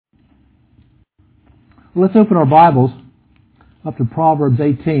Let's open our Bibles up to Proverbs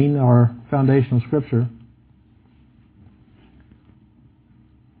 18, our foundational scripture.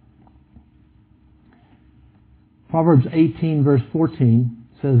 Proverbs 18, verse 14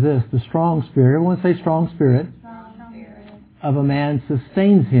 says this, the strong spirit, everyone say strong spirit, of a man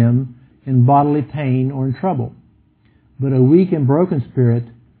sustains him in bodily pain or in trouble. But a weak and broken spirit,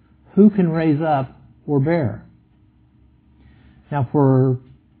 who can raise up or bear? Now for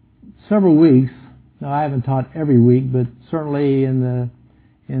several weeks, now I haven't taught every week, but certainly in the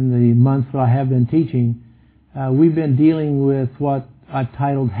months that I have been teaching, we've been dealing with what I've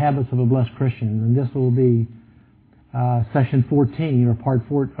titled Habits of a Blessed Christian, and this will be session 14 or part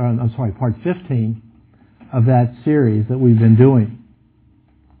 15 of that series that we've been doing.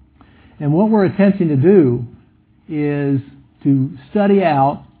 And what we're attempting to do is to study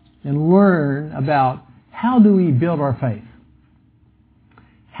out and learn about how do we build our faith.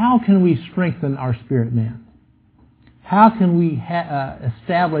 How can we strengthen our spirit man? How can we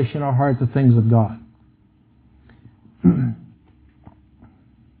establish in our heart the things of God?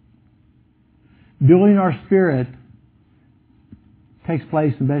 Building our spirit takes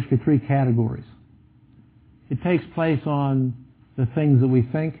place in basically three categories. It takes place on the things that we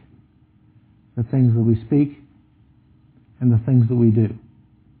think, the things that we speak, and the things that we do.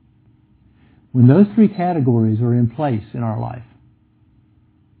 When those three categories are in place in our life,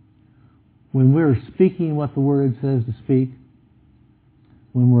 when we're speaking what the Word says to speak,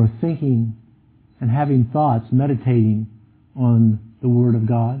 when we're thinking and having thoughts, meditating on the Word of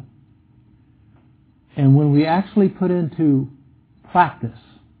God, and when we actually put into practice,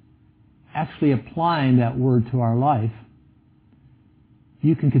 actually applying that Word to our life,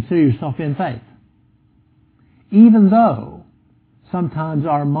 you can consider yourself in faith. Even though sometimes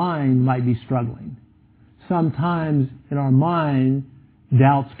our mind might be struggling. Sometimes in our mind,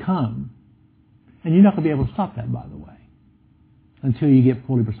 doubts come. And you're not going to be able to stop that, by the way, until you get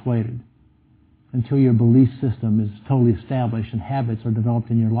fully persuaded, until your belief system is totally established and habits are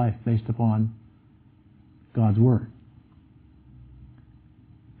developed in your life based upon God's Word.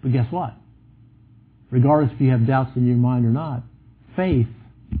 But guess what? Regardless if you have doubts in your mind or not, faith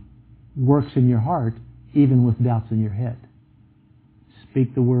works in your heart even with doubts in your head.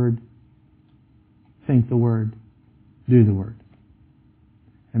 Speak the Word, think the Word, do the Word.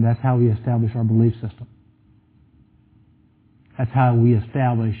 And that's how we establish our belief system. That's how we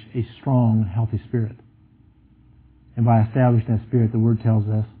establish a strong, healthy spirit. And by establishing that spirit, the Word tells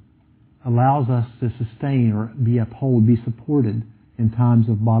us, allows us to sustain or be upheld, be supported in times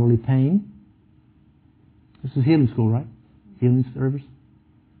of bodily pain. This is healing school, right? Healing service.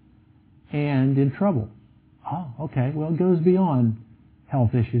 And in trouble. Oh, okay. Well, it goes beyond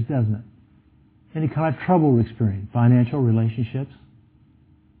health issues, doesn't it? Any kind of trouble we experience, financial, relationships,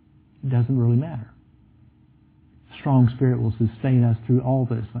 it doesn't really matter. A strong spirit will sustain us through all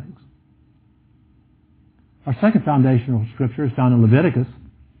those things. Our second foundational scripture is found in Leviticus,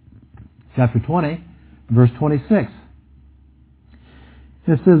 chapter 20, verse 26.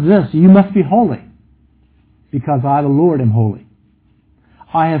 It says this, you must be holy, because I, the Lord, am holy.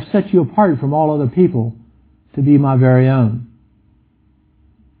 I have set you apart from all other people to be my very own.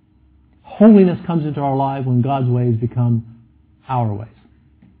 Holiness comes into our life when God's ways become our ways.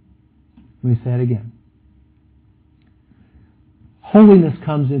 Let me say it again. Holiness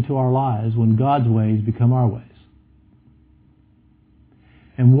comes into our lives when God's ways become our ways.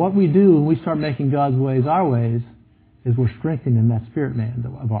 And what we do when we start making God's ways our ways is we're strengthening that spirit man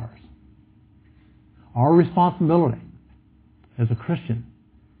of ours. Our responsibility as a Christian,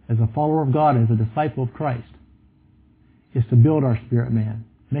 as a follower of God, as a disciple of Christ, is to build our spirit man,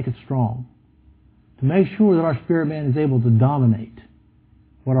 make it strong, to make sure that our spirit man is able to dominate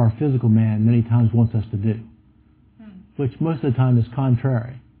what our physical man many times wants us to do, which most of the time is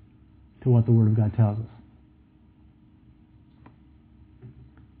contrary to what the Word of God tells us.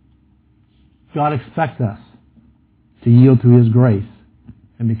 God expects us to yield to His grace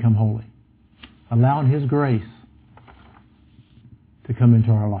and become holy, allowing His grace to come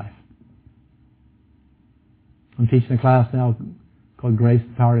into our life. I'm teaching a class now called Grace,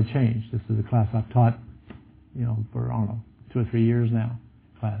 the Power to Change. This is a class I've taught, for, 2 or 3 years now.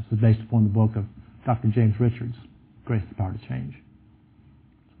 Class is based upon the book of Dr. James Richards, Grace, the Power to Change.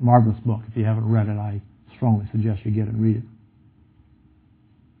 It's a marvelous book. If you haven't read it, I strongly suggest you get it and read it.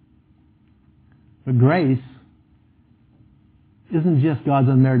 But grace isn't just God's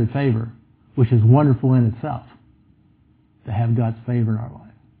unmerited favor, which is wonderful in itself, to have God's favor in our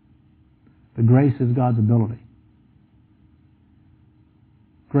life. But grace is God's ability.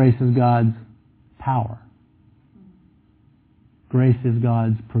 Grace is God's power. Grace is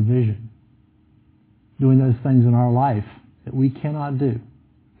God's provision. doing those things in our life that we cannot do.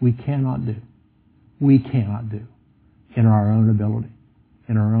 We cannot do. We cannot do in our own ability,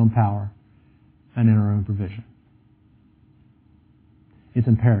 in our own power, and in our own provision. It's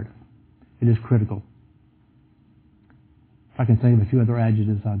imperative. It is critical. If I can think of a few other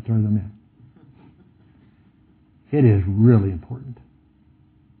adjectives, I'd throw them in. It is really important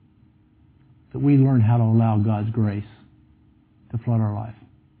that we learn how to allow God's grace to flood our life.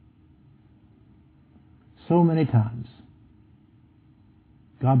 So many times,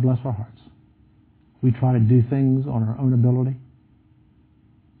 God bless our hearts, we try to do things on our own ability.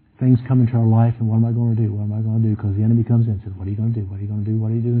 Things come into our life, and what am I going to do? What am I going to do? Because the enemy comes in and says, what are you going to do? What are you going to do?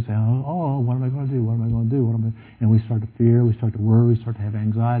 What are you doing? And say, oh, what am I going to do? What am I going to do? And we start to fear, we start to worry, we start to have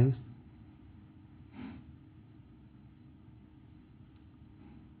anxieties.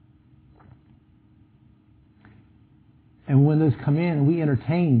 And when those come in and we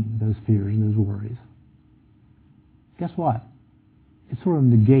entertain those fears and those worries, guess what? It sort of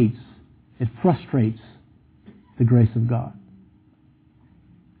negates, it frustrates the grace of God.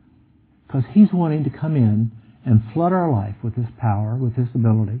 Because He's wanting to come in and flood our life with His power, with His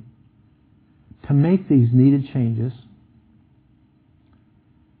ability, to make these needed changes,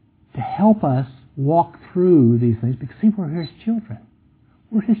 to help us walk through these things, because see, we're His children.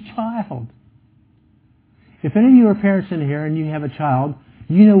 We're His child. If any of you are parents in here and you have a child,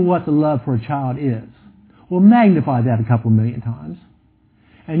 you know what the love for a child is. Well, magnify that a couple million times.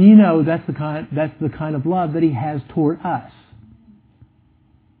 And you know that's the kind of love that He has toward us.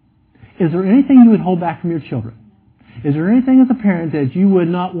 Is there anything you would hold back from your children? Is there anything as a parent that you would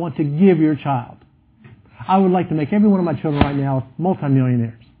not want to give your child? I would like to make every one of my children right now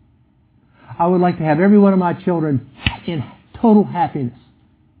multimillionaires. I would like to have every one of my children in total happiness.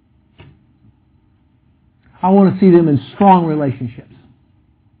 I want to see them in strong relationships.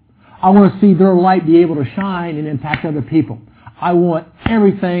 I want to see their light be able to shine and impact other people. I want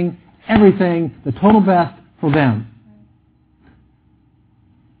everything, the total best for them.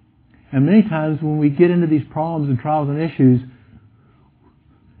 And many times when we get into these problems and trials and issues,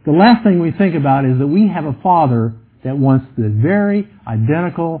 the last thing we think about is that we have a Father that wants the very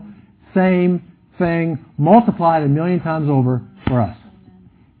identical, same thing multiplied 1,000,000 times over for us.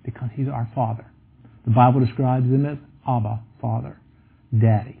 Because He's our Father. The Bible describes Him as Abba, Father,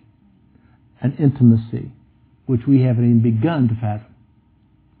 Daddy. An intimacy which we haven't even begun to fathom.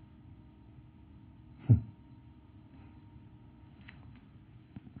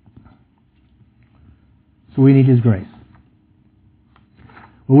 So we need His grace.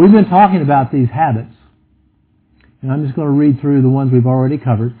 Well, we've been talking about these habits, and I'm just going to read through the ones we've already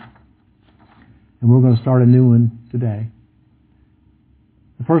covered, and we're going to start a new one today.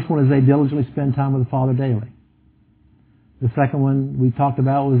 The first one is they diligently spend time with the Father daily. The second one we talked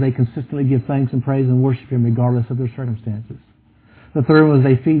about was they consistently give thanks and praise and worship Him regardless of their circumstances. The third one was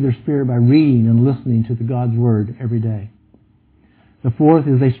they feed their spirit by reading and listening to God's Word every day. The fourth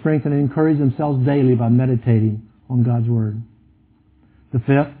is they strengthen and encourage themselves daily by meditating on God's Word. The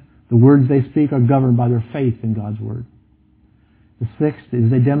fifth, the words they speak are governed by their faith in God's Word. The sixth is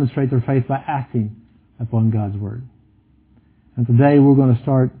they demonstrate their faith by acting upon God's Word. And today we're going to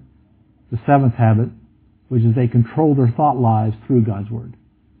start the seventh habit, which is they control their thought lives through God's Word.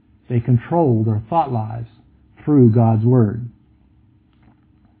 They control their thought lives through God's Word.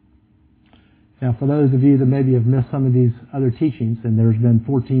 Now, for those of you that maybe have missed some of these other teachings, and there's been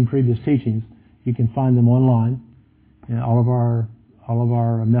 14 previous teachings, you can find them online. And all of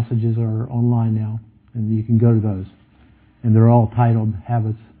our messages are online now, and you can go to those. And they're all titled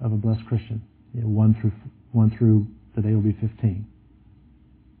Habits of a Blessed Christian, 1 through today will be 15.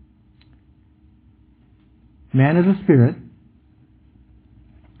 Man is a spirit.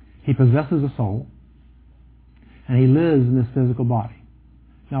 He possesses a soul. And he lives in this physical body.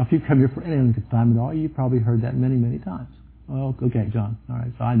 Now, if you've come here for any length of time at all, you've probably heard that many, many times. Well, okay, John. All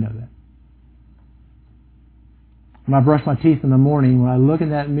right, so I know that. When I brush my teeth in the morning, when I look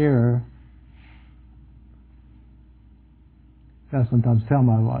in that mirror, I sometimes tell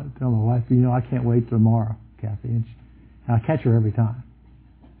my wife, I can't wait till tomorrow, Kathy. And I catch her every time.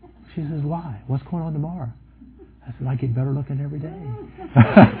 She says, why? What's going on tomorrow? I said, I get better looking every day.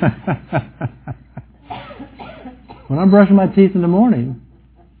 When I'm brushing my teeth in the morning,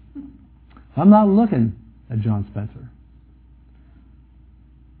 I'm not looking at John Spencer.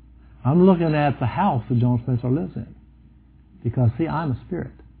 I'm looking at the house that John Spencer lives in. Because, see, I'm a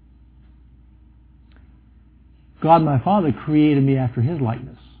spirit. God, my Father, created me after His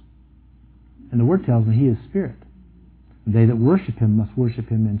likeness. And the Word tells me He is spirit. And they that worship Him must worship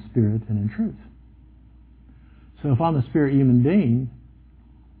Him in spirit and in truth. So if I'm a spirit human being,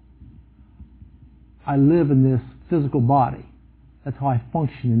 I live in this physical body. That's how I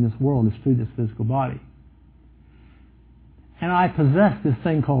function in this world, is through this physical body. And I possess this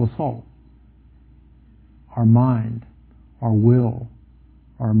thing called a soul. Our mind, our will,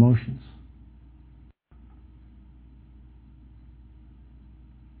 our emotions.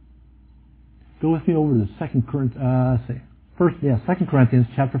 Go with me over to 2 Corinthians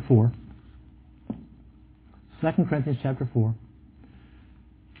chapter 4. 2 Corinthians chapter 4.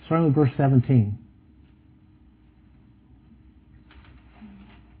 Starting with verse 17.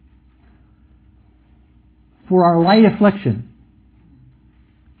 For our light affliction,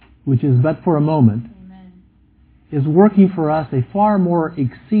 which is but for a moment, Amen, is working for us a far more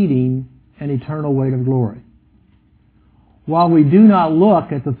exceeding and eternal weight of glory. While we do not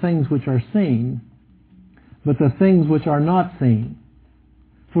look at the things which are seen, but the things which are not seen.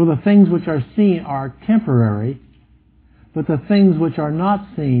 For the things which are seen are temporary, but the things which are not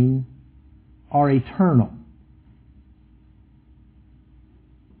seen are eternal.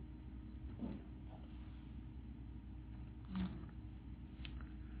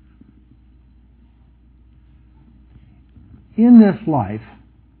 In this life,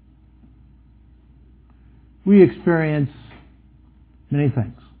 we experience many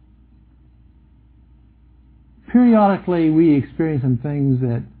things. Periodically, we experience some things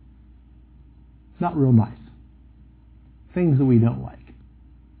that not real nice. Things that we don't like.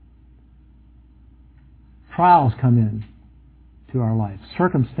 Trials come in to our life.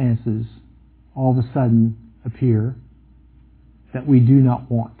 Circumstances all of a sudden appear that we do not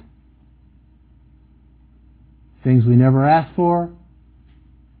want. Things we never asked for,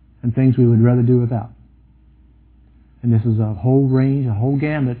 and things we would rather do without. And this is a whole range, a whole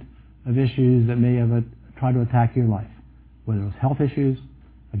gamut of issues that may have tried to attack your life. Whether it was health issues,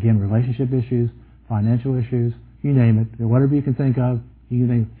 again, relationship issues, financial issues, you name it, whatever you can think of, you can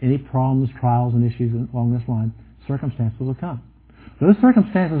think of any problems, trials, and issues along this line, circumstances will come. Those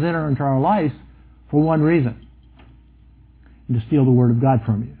circumstances enter into our lives for one reason: to steal the Word of God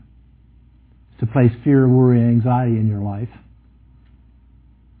from you. To place fear, worry, and anxiety in your life.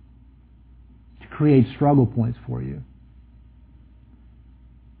 To create struggle points for you.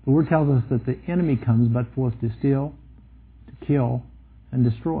 The Word tells us that the enemy comes but forth to steal, to kill, and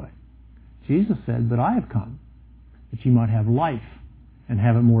destroy. Jesus said, "But I have come that you might have life and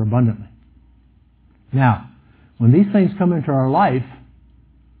have it more abundantly." Now, when these things come into our life,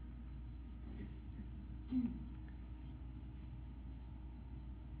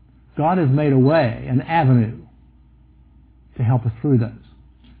 God has made a way, an avenue, to help us through those.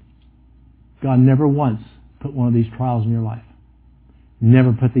 God never once put one of these trials in your life.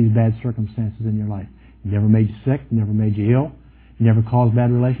 Never put these bad circumstances in your life. Never made you sick, never made you ill, never caused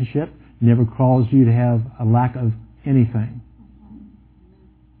bad relationship, never caused you to have a lack of anything.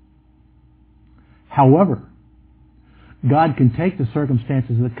 However, God can take the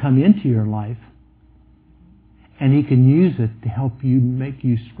circumstances that come into your life and He can use it to help you, make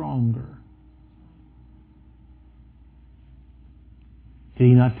you stronger. Did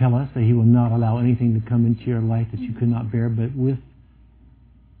He not tell us that He will not allow anything to come into your life that you could not bear, but with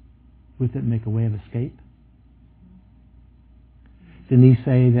it make a way of escape? Didn't He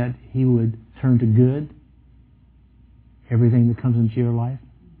say that He would turn to good everything that comes into your life?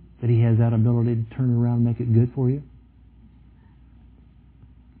 That He has that ability to turn around and make it good for you?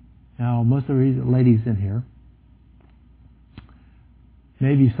 Now, most of the ladies in here,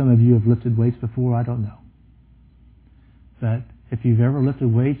 maybe some of you have lifted weights before, I don't know. But if you've ever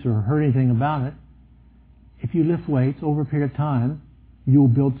lifted weights or heard anything about it, if you lift weights over a period of time, you'll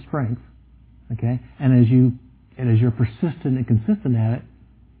build strength. Okay? And as you're persistent and consistent at it,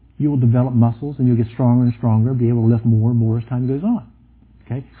 you will develop muscles and you'll get stronger and stronger, be able to lift more and more as time goes on.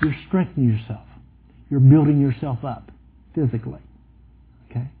 Okay? You're strengthening yourself. You're building yourself up physically.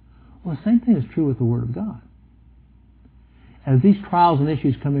 Okay? Well, the same thing is true with the Word of God. As these trials and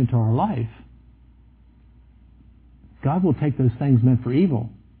issues come into our life, God will take those things meant for evil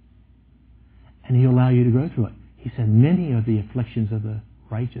and He'll allow you to grow through it. He said, many are the afflictions of the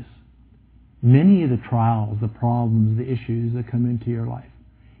righteous. Many of the trials, the problems, the issues that come into your life.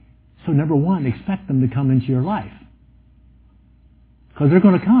 So number one, expect them to come into your life. Because they're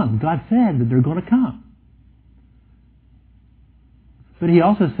going to come. God said that they're going to come. But He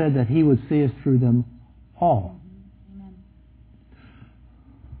also said that He would see us through them all.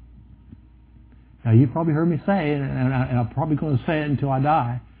 Now, you've probably heard me say, and I'm probably going to say it until I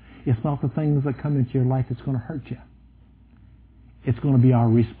die, it's not the things that come into your life that's going to hurt you. It's going to be our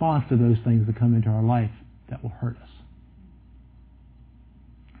response to those things that come into our life that will hurt us.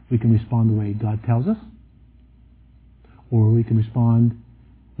 We can respond the way God tells us, or we can respond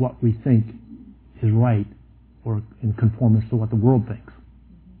what we think is right or in conformance to what the world thinks.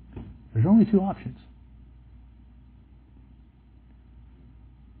 There's only two options.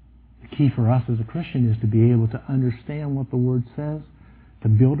 The key for us as a Christian is to be able to understand what the Word says, to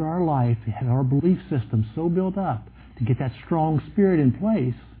build our life, to have our belief system so built up, to get that strong spirit in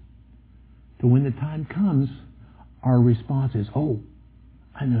place, to when the time comes, our response is, oh,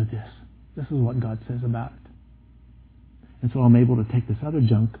 I know this. This is what God says about it. And so I'm able to take this other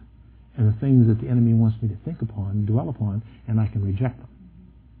junk and the things that the enemy wants me to think upon, dwell upon, and I can reject them.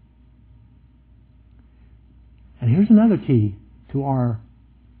 And here's another key to our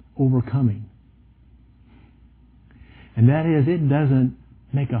overcoming. And that is, it doesn't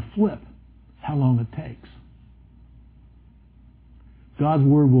make a flip how long it takes. God's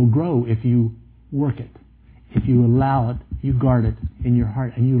Word will grow if you work it. If you allow it, you guard it in your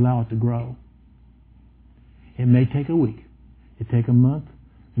heart, and you allow it to grow. It may take a week. It may take a month,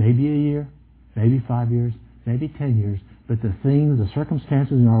 maybe a year, maybe 5 years, maybe 10 years. But the things, the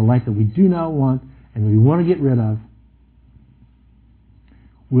circumstances in our life that we do not want and we want to get rid of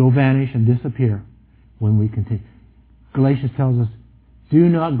will vanish and disappear when we continue. Galatians tells us, do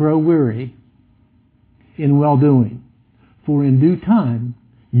not grow weary in well-doing, for in due time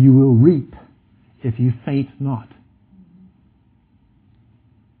you will reap if you faint not.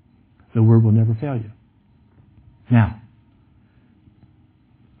 The Word will never fail you. Now,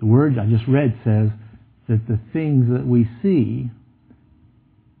 the Word I just read says that the things that we see,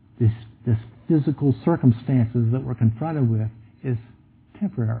 this physical circumstances that we're confronted with, is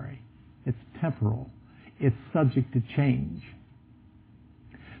temporary. It's temporal. It's subject to change.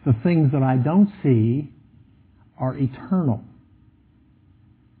 The things that I don't see are eternal.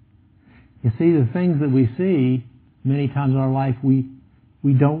 You see, the things that we see, many times in our life, we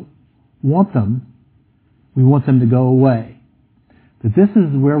don't want them. We want them to go away. But this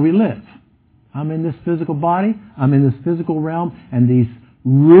is where we live. I'm in this physical body, I'm in this physical realm, and these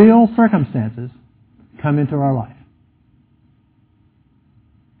real circumstances come into our life.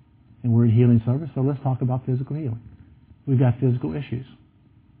 And we're in healing service, so let's talk about physical healing. We've got physical issues.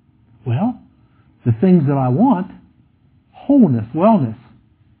 Well, the things that I want, wholeness, wellness,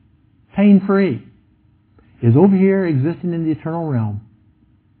 pain-free, is over here existing in the eternal realm.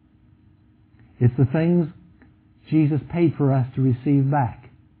 It's the things Jesus paid for us to receive back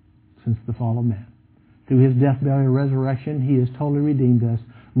since the fall of man. Through His death, burial, and resurrection, He has totally redeemed us,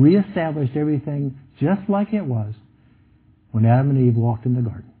 reestablished everything just like it was when Adam and Eve walked in the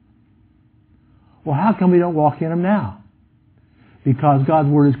garden. Well, how come we don't walk in them now? Because God's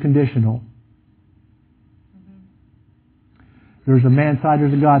Word is conditional. There's a man's side,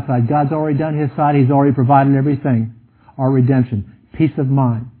 there's a God's side. God's already done His side. He's already provided everything. Our redemption, peace of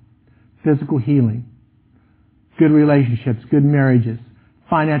mind, physical healing, good relationships, good marriages,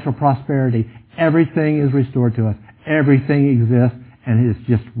 financial prosperity. Everything is restored to us. Everything exists and is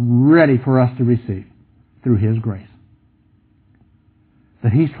just ready for us to receive through His grace.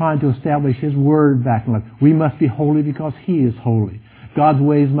 That He's trying to establish His Word back in life. We must be holy because He is holy. God's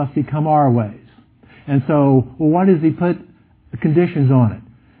ways must become our ways. And so, well, why does He put conditions on it?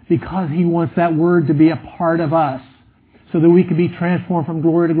 Because He wants that Word to be a part of us so that we can be transformed from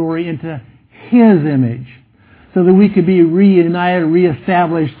glory to glory into His image, so that we could be reunited,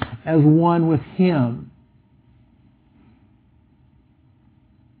 reestablished as one with Him.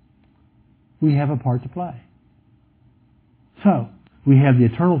 We have a part to play. So, we have the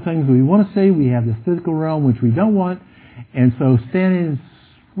eternal things we want to see. We have this physical realm which we don't want. And so standing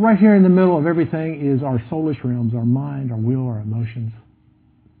right here in the middle of everything is our soulish realms, our mind, our will, our emotions.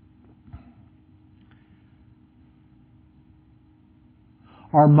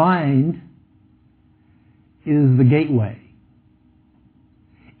 Our mind is the gateway.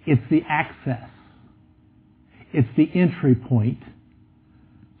 It's the access. It's the entry point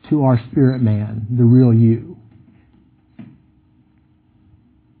to our spirit man, the real you.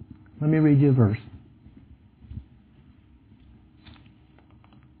 Let me read you a verse.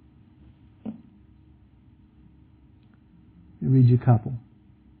 Let me read you a couple.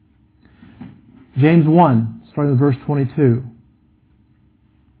 James 1, starting with verse 22.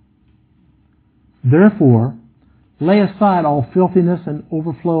 Therefore, lay aside all filthiness and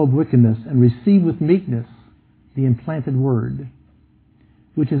overflow of wickedness, and receive with meekness the implanted word,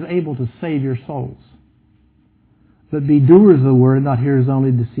 which is able to save your souls. But be doers of the word, and not hearers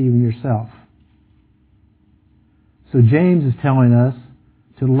only, deceiving yourself. So James is telling us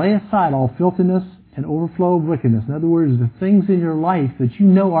to lay aside all filthiness and overflow of wickedness. In other words, the things in your life that you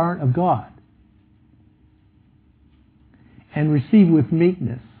know aren't of God. And receive with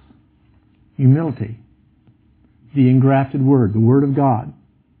meekness, humility, the engrafted word, the Word of God,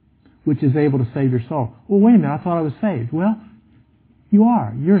 which is able to save your soul. Well, wait a minute, I thought I was saved. Well, you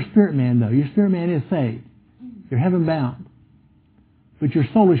are. You're a spirit man, though. Your spirit man is saved. You're heaven bound. But your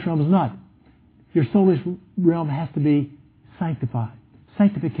soulish realm is not. Your soulish realm has to be sanctified.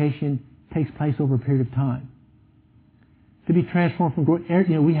 Sanctification takes place over a period of time. To be transformed from growth.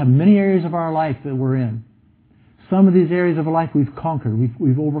 We have many areas of our life that we're in. Some of these areas of our life we've conquered.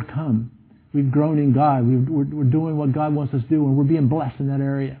 We've overcome. We've grown in God. We're doing what God wants us to do, and we're being blessed in that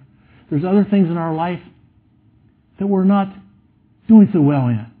area. There's other things in our life that we're not doing so well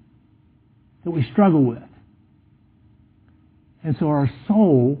in, that we struggle with. And so our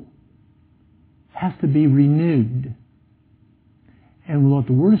soul has to be renewed. And what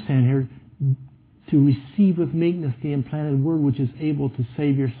the Word is saying here, to receive with meekness the implanted Word which is able to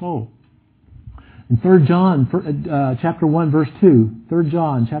save your soul. In 3 John chapter 1 verse 2, 3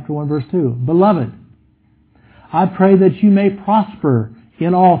 John chapter 1 verse 2, Beloved, I pray that you may prosper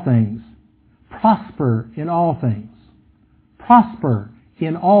in all things. Prosper in all things. Prosper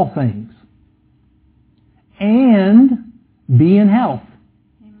in all things. And be in health.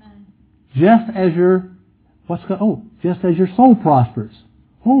 Amen. Just as your soul prospers.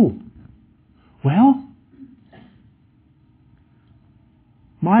 Oh, well,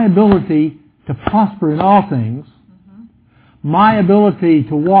 my ability to prosper in all things, my ability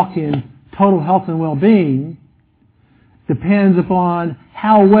to walk in total health and well-being depends upon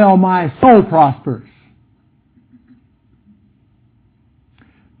how well my soul prospers.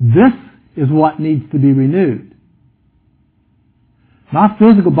 This is what needs to be renewed. My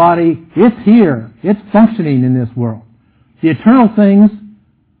physical body, it's here. It's functioning in this world. The eternal things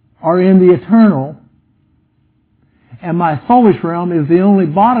are in the eternal, and my soulish realm is the only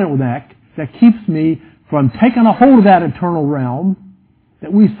bottleneck that keeps me from taking a hold of that eternal realm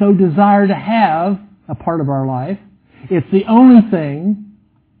that we so desire to have a part of our life. It's the only thing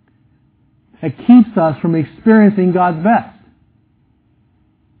that keeps us from experiencing God's best.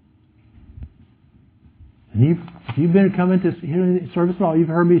 And if you've been coming to hearing the service at all, you've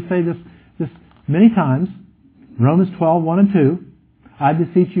heard me say this many times. Romans 12, 1 and 2. I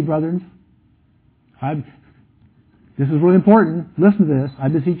beseech you, brethren. This is really important. Listen to this. I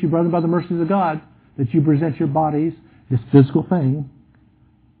beseech you, brethren, by the mercies of God, that you present your bodies, this physical thing,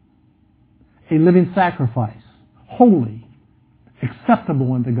 a living sacrifice, holy,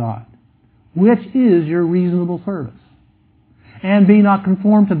 acceptable unto God, which is your reasonable service. And be not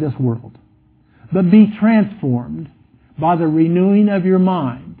conformed to this world, but be transformed by the renewing of your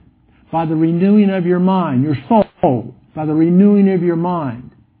mind, by the renewing of your mind, your soul, by the renewing of your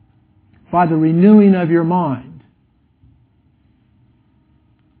mind, by the renewing of your mind,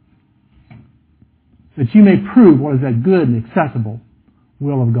 that you may prove what is that good and acceptable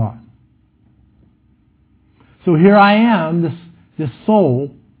will of God. So here I am, this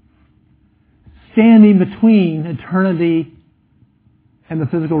soul, standing between eternity and the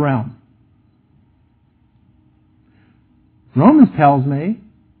physical realm. Romans tells me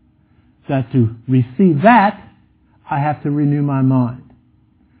that to receive that, I have to renew my mind.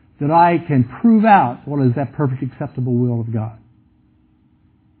 That I can prove out what is that perfect, acceptable will of God.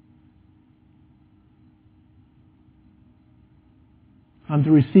 I'm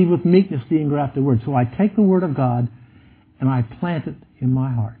to receive with meekness the engrafted word. So I take the word of God and I plant it in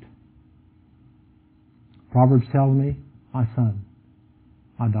my heart. Proverbs tells me, my son,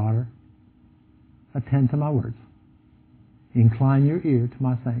 my daughter, attend to my words. Incline your ear to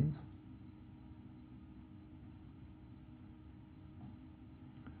my sayings.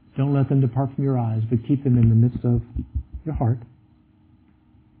 Don't let them depart from your eyes, but keep them in the midst of your heart.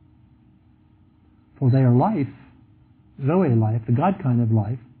 For they are life, Zoe life, the God kind of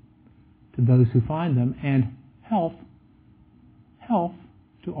life, to those who find them, and health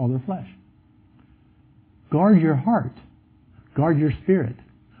to all their flesh. Guard your heart. Guard your spirit.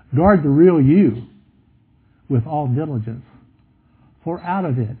 Guard the real you with all diligence. For out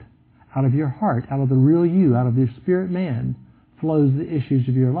of it, out of your heart, out of the real you, out of your spirit man, flows the issues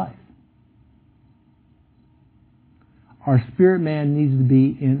of your life. Our spirit man needs to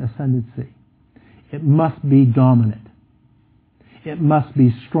be in ascendancy. It must be dominant. It must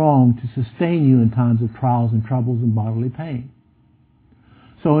be strong to sustain you in times of trials and troubles and bodily pain.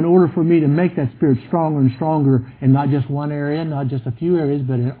 So in order for me to make that spirit stronger and stronger in not just one area, not just a few areas,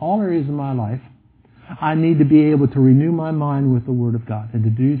 but in all areas of my life, I need to be able to renew my mind with the Word of God. And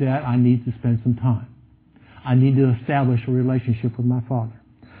to do that, I need to spend some time. I need to establish a relationship with my Father.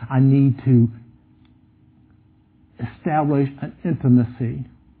 I need to establish an intimacy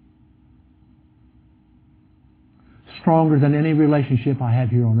stronger than any relationship I have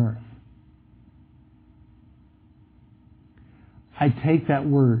here on earth. I take that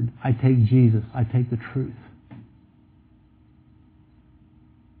word. I take Jesus. I take the truth.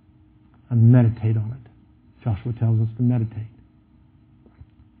 And meditate on it. Joshua tells us to meditate.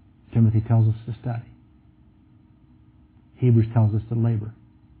 Timothy tells us to study. Hebrews tells us to labor.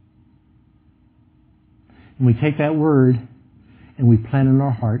 And we take that word and we plant it in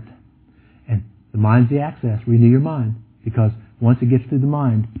our heart. And the mind's the access. Renew your mind. Because once it gets through the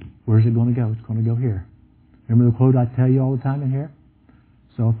mind, where's it going to go? It's going to go here. Remember the quote I tell you all the time in here?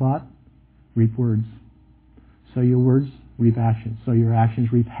 Sow a thought, reap words. Sow your words, reap actions. Sow your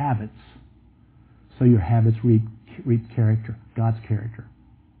actions, reap habits. Sow your habits, reap character, God's character.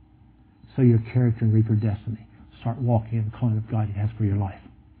 Sow your character and reap your destiny. Start walking in the calling of God He has for your life.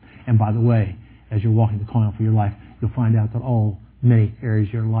 And by the way, as you're walking the calling for your life, you'll find out that many areas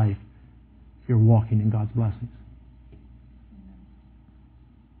of your life, you're walking in God's blessings.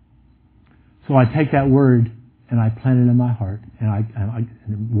 So I take that word and I plant it in my heart, and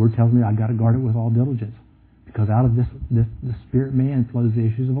the word tells me I've got to guard it with all diligence, because out of this the spirit man flows the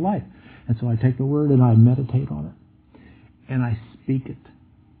issues of life. And so I take the word and I meditate on it, and I speak it.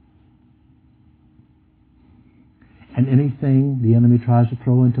 And anything the enemy tries to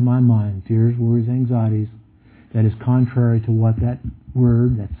throw into my mind, fears, worries, anxieties, that is contrary to what that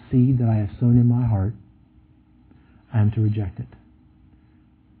word, that seed that I have sown in my heart, I am to reject it.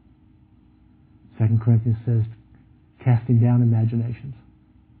 2 Corinthians says, casting down imaginations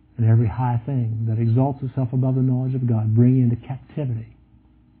and every high thing that exalts itself above the knowledge of God, bringing into captivity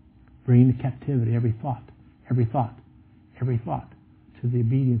every thought to the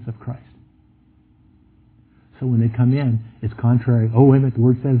obedience of Christ. So when they come in, it's contrary. Oh, wait a minute, the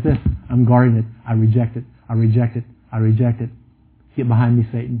word says this. I'm guarding it. I reject it. Get behind me,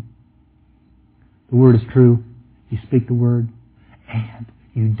 Satan. The word is true. You speak the word, and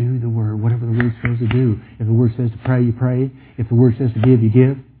you do the word, whatever the word says to do. If the word says to pray, you pray. If the word says to give, you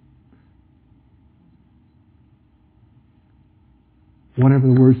give. Whatever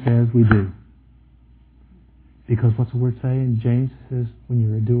the word says, we do. Because what's the word say in James? It says, when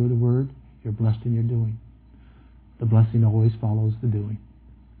you're a doer of the word, you're blessed in your doing. The blessing always follows the doing.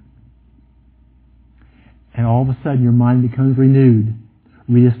 And all of a sudden your mind becomes renewed,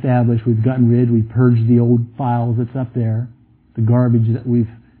 reestablished. We've purged the old files that's up there, the garbage that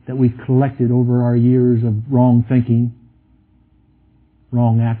we've collected over our years of wrong thinking,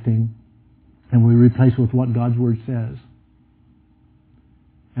 wrong acting, and we replace it with what God's Word says.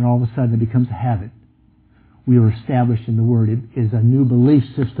 And all of a sudden it becomes a habit. We are established in the Word. It is a new belief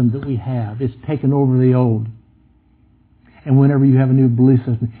system that we have. It's taken over the old. And whenever you have a new belief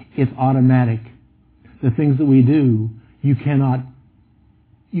system, it's automatic. The things that we do, you couldn't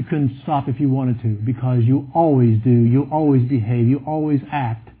stop if you wanted to, because you always do, you always behave, you always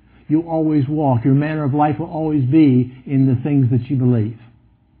act, you always walk. Your manner of life will always be in the things that you believe.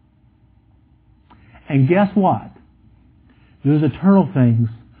 And guess what? Those eternal things,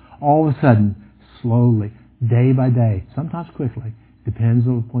 all of a sudden, slowly, day by day, sometimes quickly, depends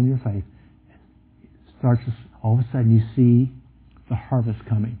upon your faith, all of a sudden you see the harvest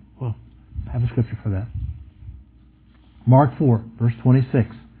coming. Well, I have a scripture for that. Mark 4, verse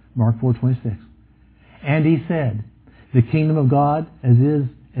 26. Mark 4:26. And he said, the kingdom of God is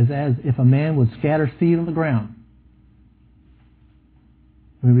as if a man would scatter seed on the ground.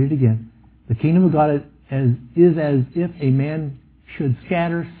 Let me read it again. The kingdom of God is as if a man should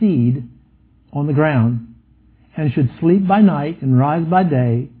scatter seed on the ground, and should sleep by night and rise by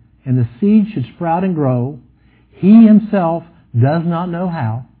day, and the seed should sprout and grow. He himself does not know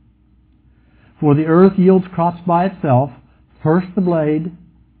how. For the earth yields crops by itself, first the blade,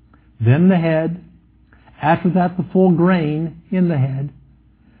 then the head, after that the full grain in the head.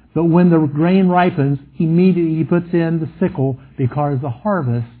 But when the grain ripens, immediately he puts in the sickle, because the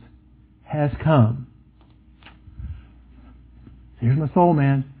harvest has come. Here's my soul,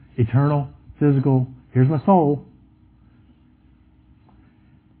 man. Eternal, physical. Here's my soul.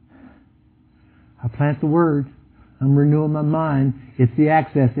 I plant the word. I'm renewing my mind. It's the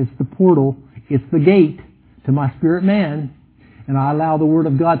access. It's the portal. It's the gate to my spirit man. And I allow the Word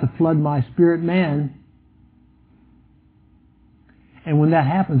of God to flood my spirit man. And when that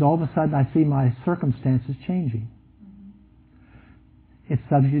happens, all of a sudden I see my circumstances changing. It's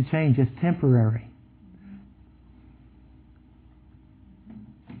subject to change. It's temporary.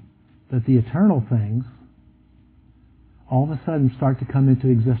 But the eternal things all of a sudden start to come into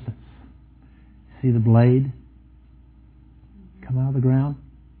existence. See the blade come out of the ground?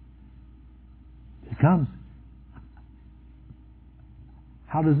 It comes.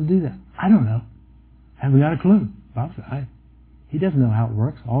 How does it do that? I don't know. I haven't got a clue. Bob said, he doesn't know how it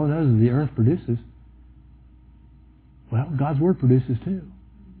works. All he knows is the earth produces. Well, God's Word produces too.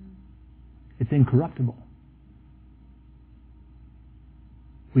 It's incorruptible.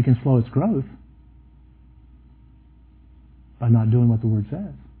 We can slow its growth by not doing what the Word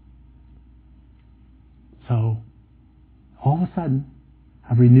says. So, all of a sudden,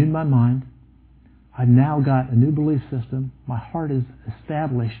 I've renewed my mind. I've now got a new belief system. My heart is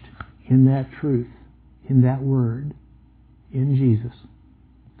established in that truth, in that Word, in Jesus,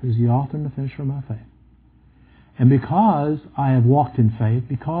 who's the author and the finisher of my faith. And because I have walked in faith,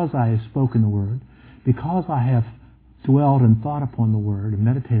 because I have spoken the Word, because I have dwelled and thought upon the Word and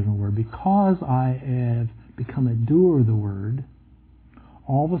meditated on the Word, because I have become a doer of the Word,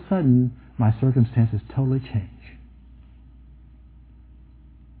 all of a sudden my circumstances totally change.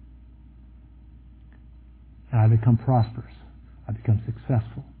 And I become prosperous. I become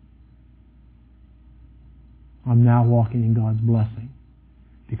successful. I'm now walking in God's blessing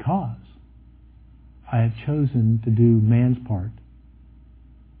because I have chosen to do man's part.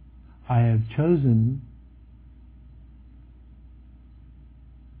 I have chosen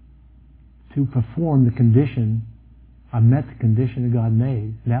to perform the condition. I met the condition that God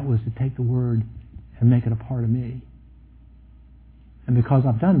made. And that was to take the Word and make it a part of me. And because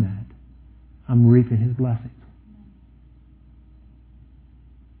I've done that, I'm reaping His blessings.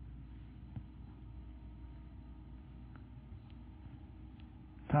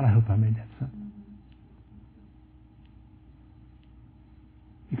 God, I hope I made that simple.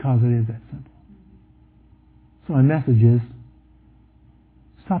 Because it is that simple. So my message is,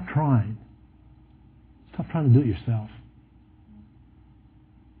 stop trying. Stop trying to do it yourself.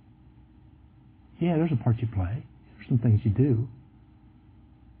 Yeah, there's a part you play. There's some things you do.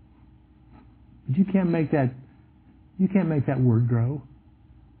 But you can't make that Word grow.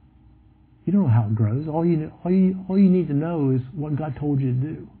 You don't know how it grows. All you need to know is what God told you to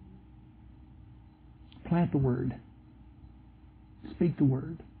do. Plant the Word. Speak the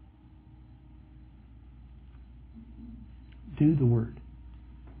Word. Do the Word.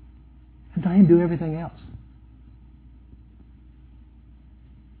 And let Him do everything else.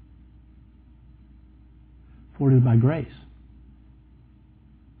 For it is by grace,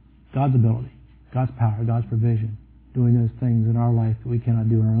 God's ability, God's power, God's provision, doing those things in our life that we cannot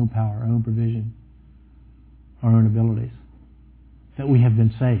do in our own power, our own provision, our own abilities, that we have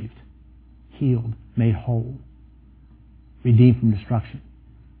been saved, healed, made whole, redeemed from destruction.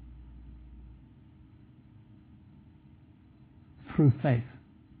 Through faith.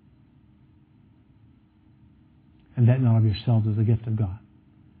 And that not of yourselves is a gift of God.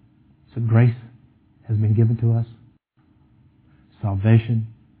 So grace has been given to us. Salvation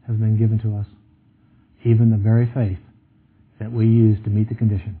has been given to us. Even the very faith that we use to meet the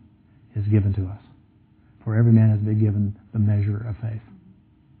condition is given to us. For every man has been given the measure of faith.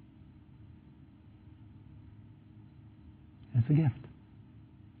 It's a gift.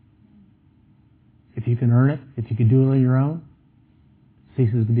 If you can earn it, if you can do it on your own, it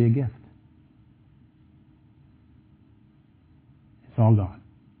ceases to be a gift. It's all God.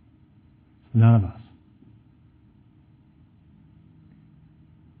 It's none of us.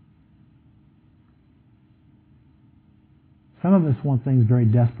 Some of us want things very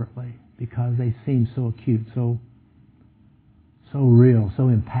desperately because they seem so acute, so real, so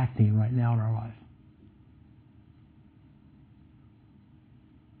impacting right now in our life.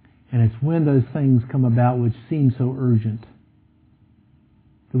 And it's when those things come about which seem so urgent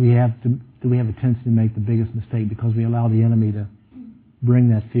that we have a tendency to make the biggest mistake because we allow the enemy to bring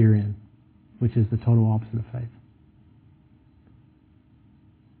that fear in, which is the total opposite of faith.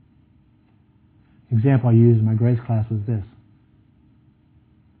 Example I used in my grace class was this.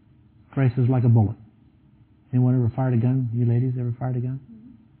 Grace is like a bullet. Anyone ever fired a gun? You ladies ever fired a gun?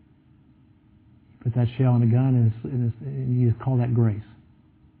 You put that shell in a gun and you just call that grace.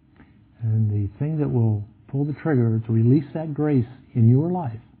 And the thing that will pull the trigger to release that grace in your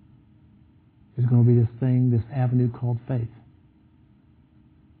life is going to be this avenue called faith.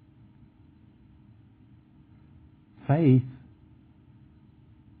 Faith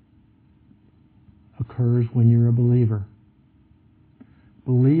occurs when you're a believer.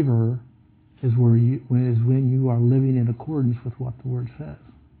 Believer is when you are living in accordance with what the Word says.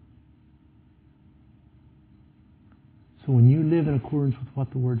 So when you live in accordance with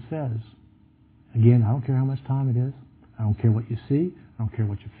what the Word says, again, I don't care how much time it is. I don't care what you see. I don't care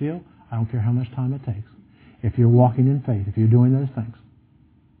what you feel. I don't care how much time it takes. If you're walking in faith, if you're doing those things,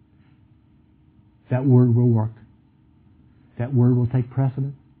 that Word will work. That Word will take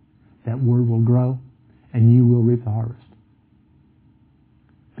precedent. That Word will grow, and you will reap the harvest.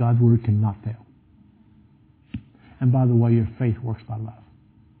 God's Word cannot fail. And by the way, your faith works by love.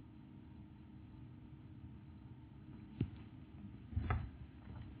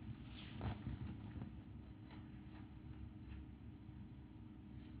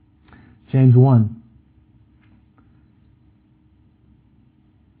 James 1,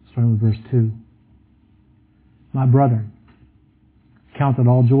 starting with verse 2. My brethren, count it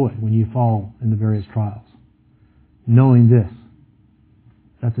all joy when you fall into various trials, knowing this,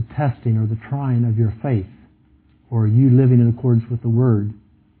 that the testing or the trying of your faith, or you living in accordance with the Word,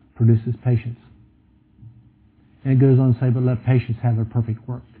 produces patience. And it goes on to say, but let patience have a perfect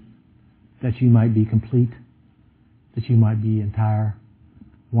work, that you might be complete, that you might be entire,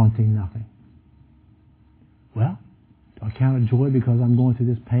 wanting nothing. Well, do I count it joy because I'm going through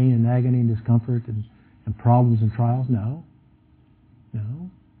this pain and agony and discomfort and problems and trials? No. No.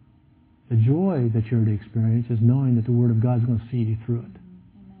 The joy that you're to experience is knowing that the Word of God is going to see you through it.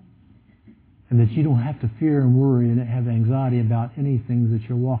 And that you don't have to fear and worry and have anxiety about anything that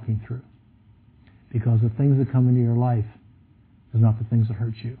you're walking through. Because the things that come into your life is not the things that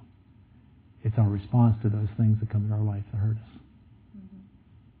hurt you. It's our response to those things that come into our life that hurt us.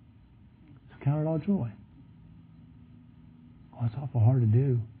 So count it all joy. Oh, it's awful hard to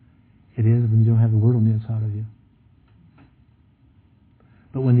do. It is when you don't have the Word on the inside of you.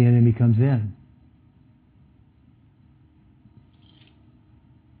 But when the enemy comes in,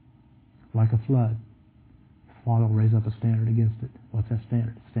 like a flood, the Father will raise up a standard against it. What's that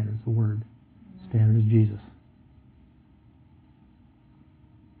standard? The standard is the Word. The standard is Jesus.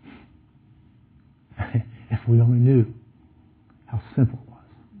 If we only knew how simple it was.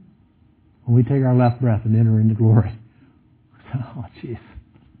 When we take our left breath and enter into glory. Oh, jeez.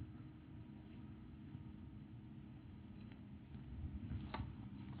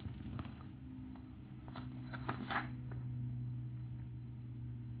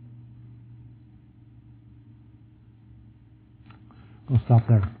 We'll stop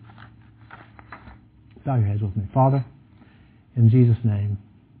there. Bow your heads with me. Father, in Jesus' name,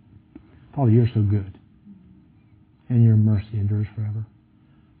 Father, you're so good. And your mercy endures forever.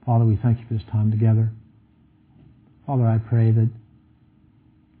 Father, we thank you for this time together. Father, I pray that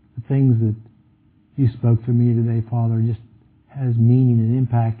the things that you spoke to me today, Father, just has meaning and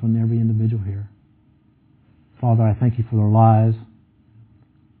impact on every individual here. Father, I thank you for their lives.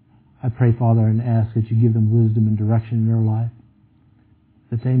 I pray, Father, and ask that you give them wisdom and direction in their life,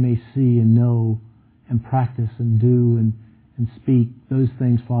 that they may see and know and practice and do and speak those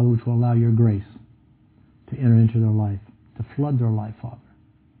things, Father, which will allow your grace to enter into their life, to flood their life, Father,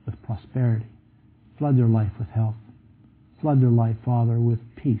 with prosperity, flood their life with health, flood their life, Father, with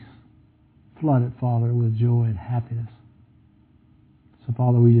peace, flood it, Father, with joy and happiness. So,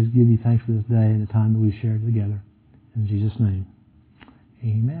 Father, we just give you thanks for this day and the time that we've shared together. In Jesus' name,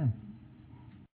 amen.